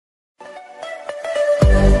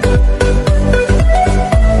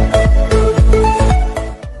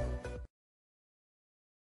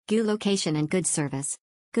Good location and good service.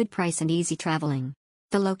 Good price and easy traveling.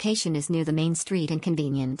 The location is near the main street and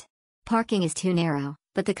convenient. Parking is too narrow,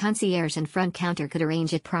 but the concierge and front counter could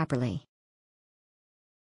arrange it properly.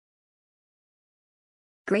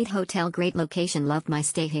 Great hotel, great location, loved my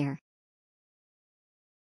stay here.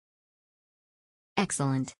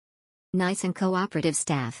 Excellent. Nice and cooperative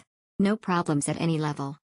staff. No problems at any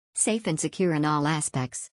level. Safe and secure in all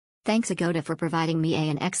aspects. Thanks Agoda for providing me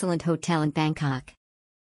an excellent hotel in Bangkok.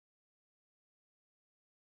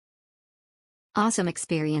 Awesome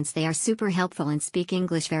experience. They are super helpful and speak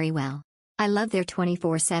English very well. I love their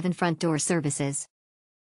 24/7 front door services.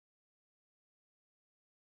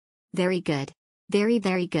 Very good. Very,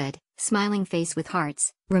 very good. Smiling face with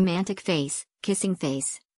hearts, romantic face, kissing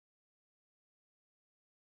face.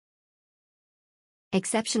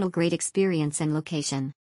 Exceptional, great experience and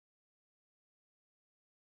location.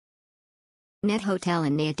 Net Hotel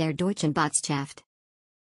in Nähe der Deutschen Botschaft.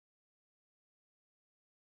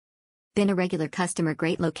 Been a regular customer,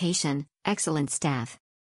 great location, excellent staff.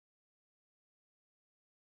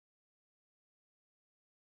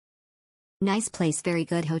 Nice place, very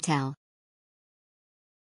good hotel.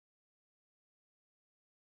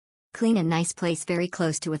 Clean and nice place, very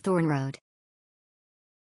close to a Thorn Road.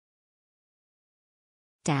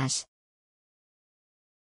 Dash.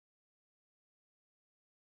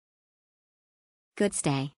 Good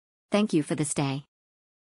stay. Thank you for the stay.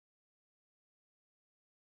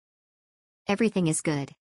 Everything is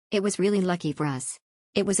good. It was really lucky for us.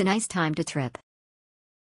 It was a nice time to trip.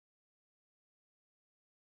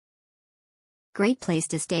 Great place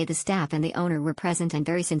to stay. The staff and the owner were present and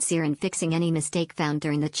very sincere in fixing any mistake found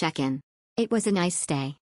during the check-in. It was a nice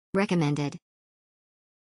stay. Recommended.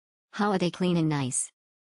 Holiday, clean and nice.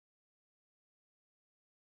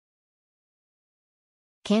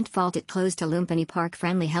 Can't fault it. Close to Lumpini Park,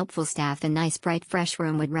 friendly, helpful staff and nice, bright, fresh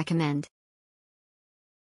room. Would recommend.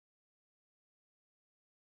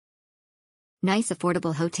 Nice,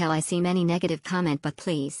 affordable hotel. I see many negative comment, but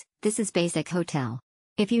please, this is basic hotel.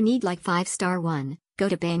 If you need like 5-star one, go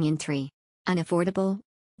to Banyan Tree. Unaffordable?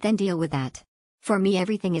 Then deal with that. For me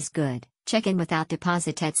everything is good, check-in without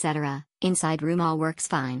deposit etc, inside room all works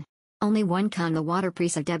fine. Only one con, the water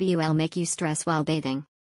price of WL make you stress while bathing.